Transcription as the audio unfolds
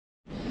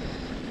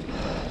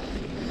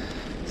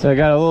So I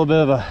got a little bit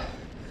of a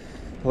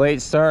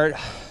late start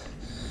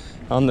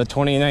on the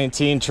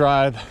 2019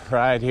 Tribe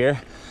ride here.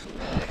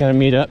 Gotta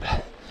meet up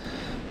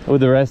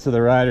with the rest of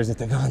the riders at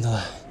the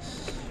gondola.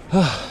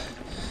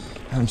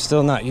 I'm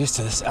still not used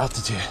to this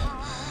altitude.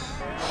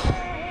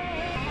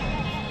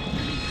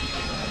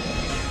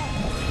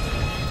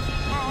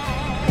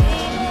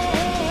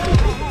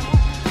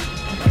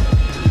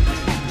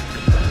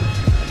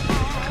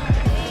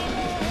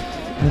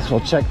 Guess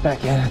we'll check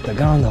back in at the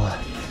gondola.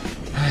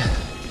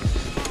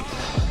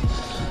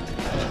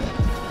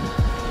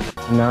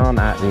 Now I'm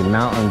at the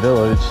mountain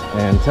village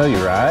in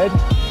Telluride.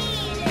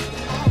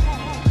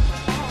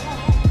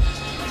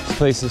 This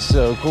place is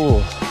so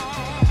cool.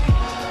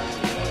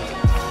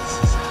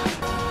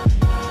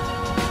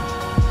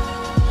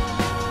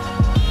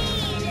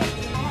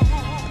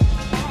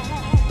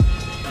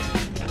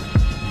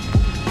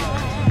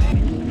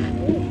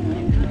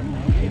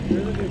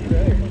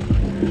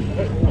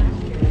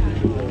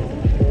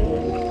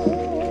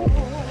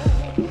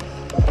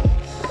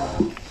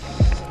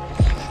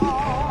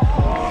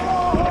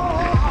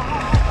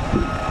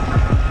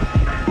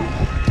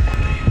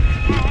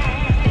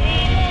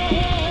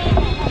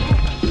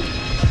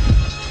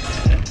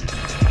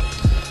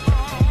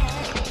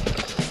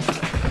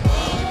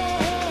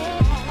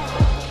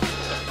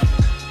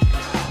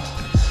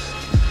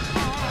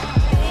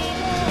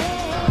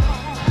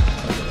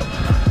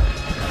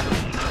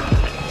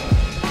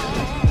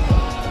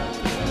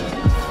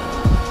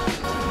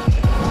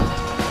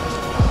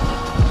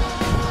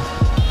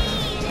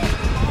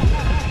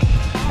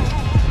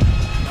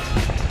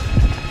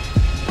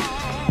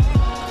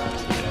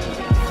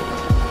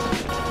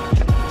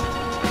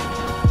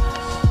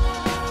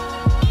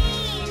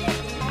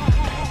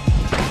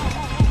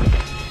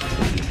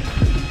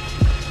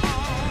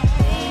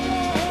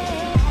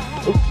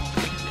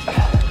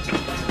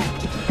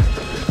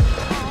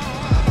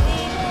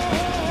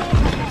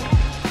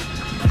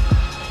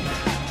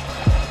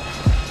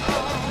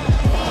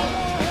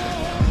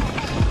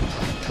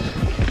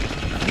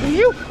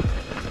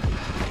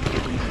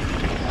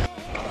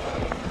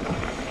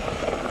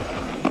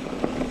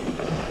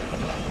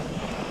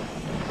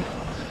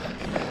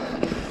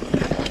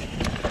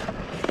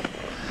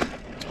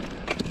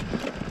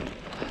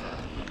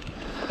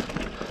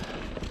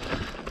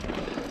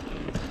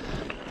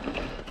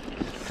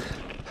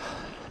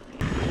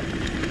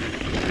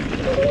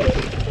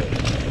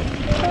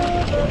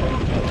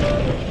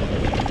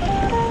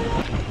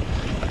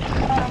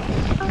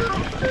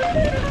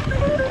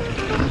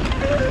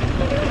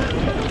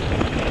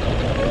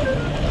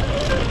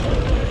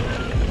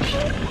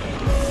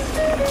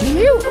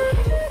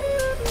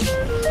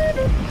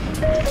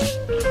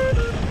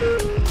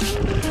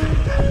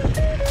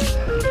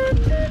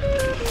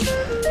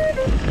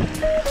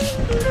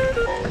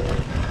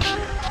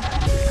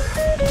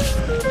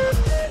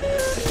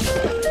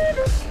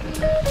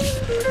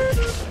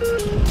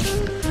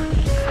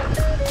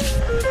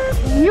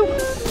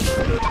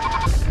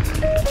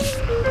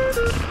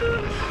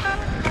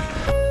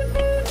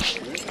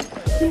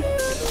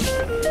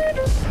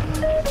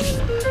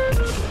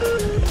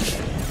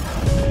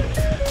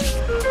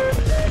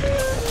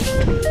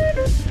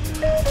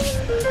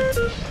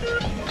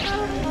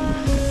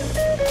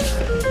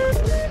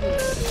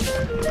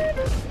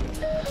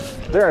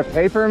 Is there a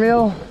paper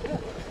mill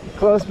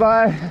close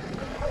by?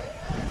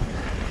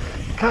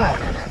 God.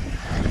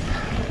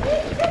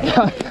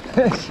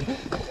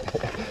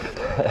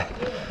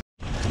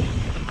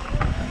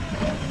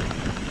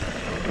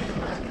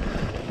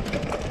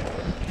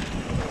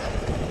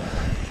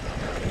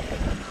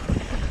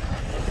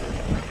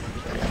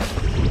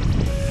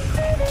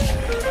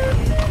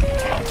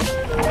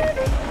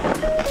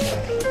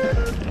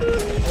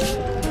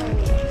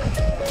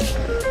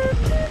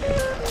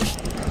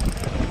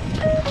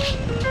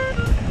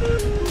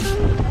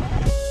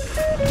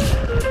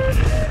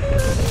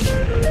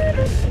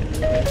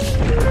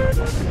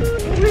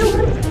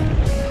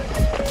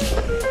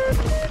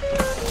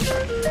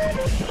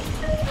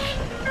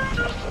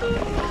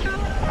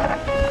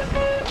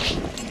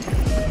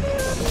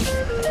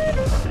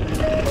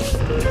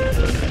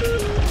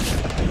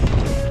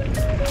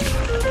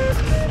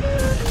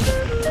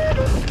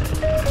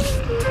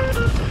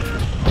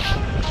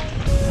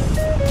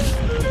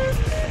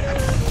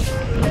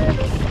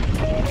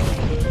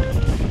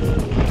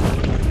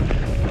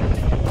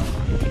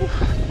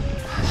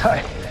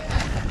 Sorry.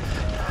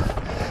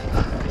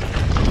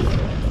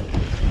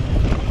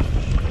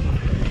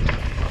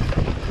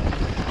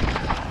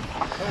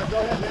 Go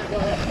ahead, man, go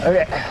ahead.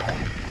 Okay.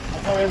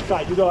 I'll go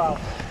inside, you go out.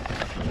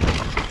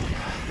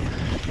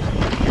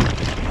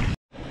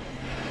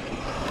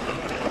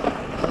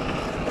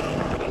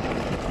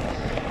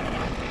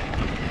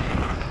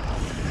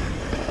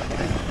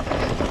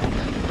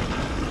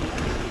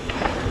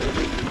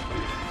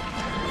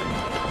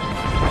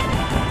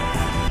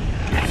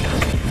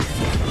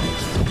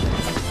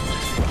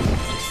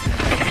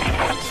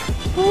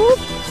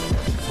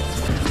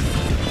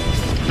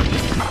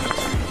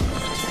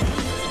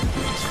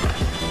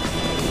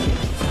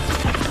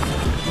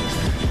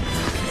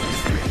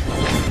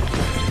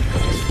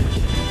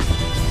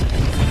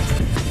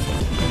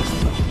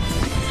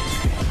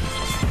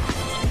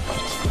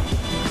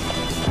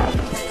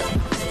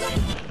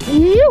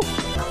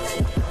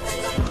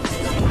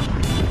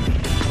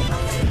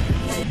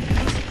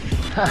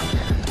 Good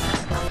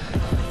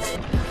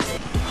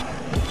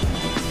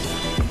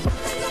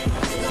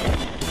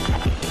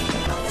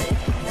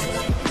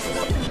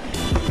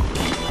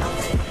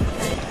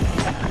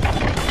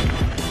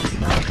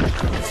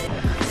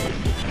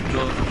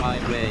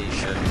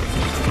vibration.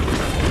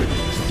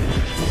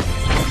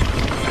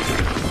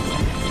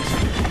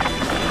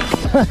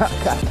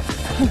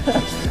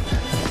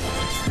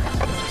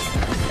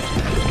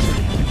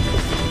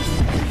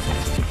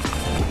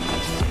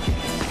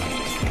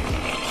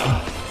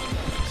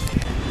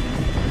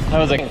 That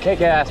was a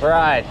kick-ass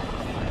ride.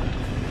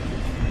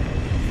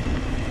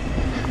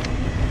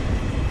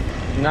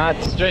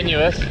 Not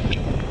strenuous.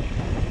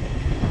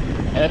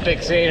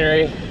 Epic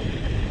scenery.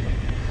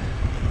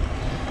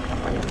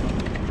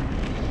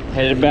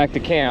 Headed back to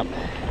camp.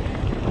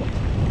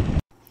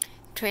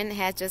 Trent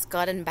has just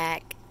gotten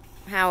back.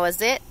 How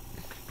was it?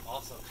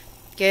 Awesome.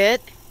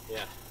 Good?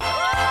 Yeah.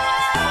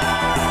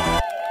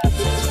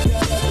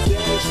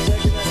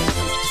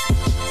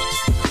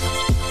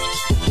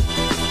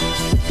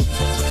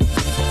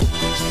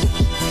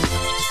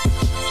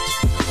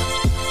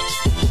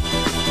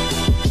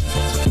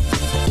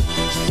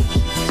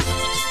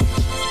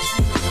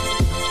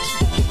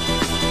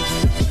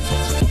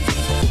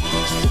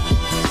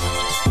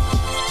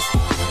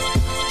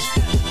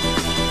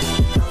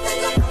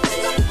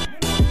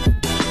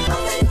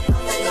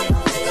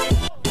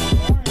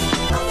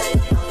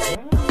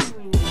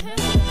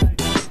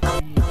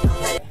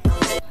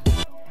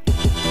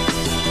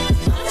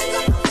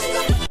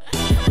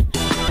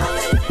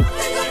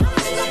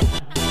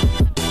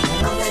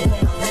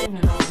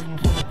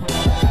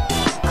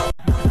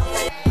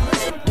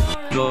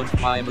 Good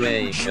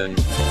vibration.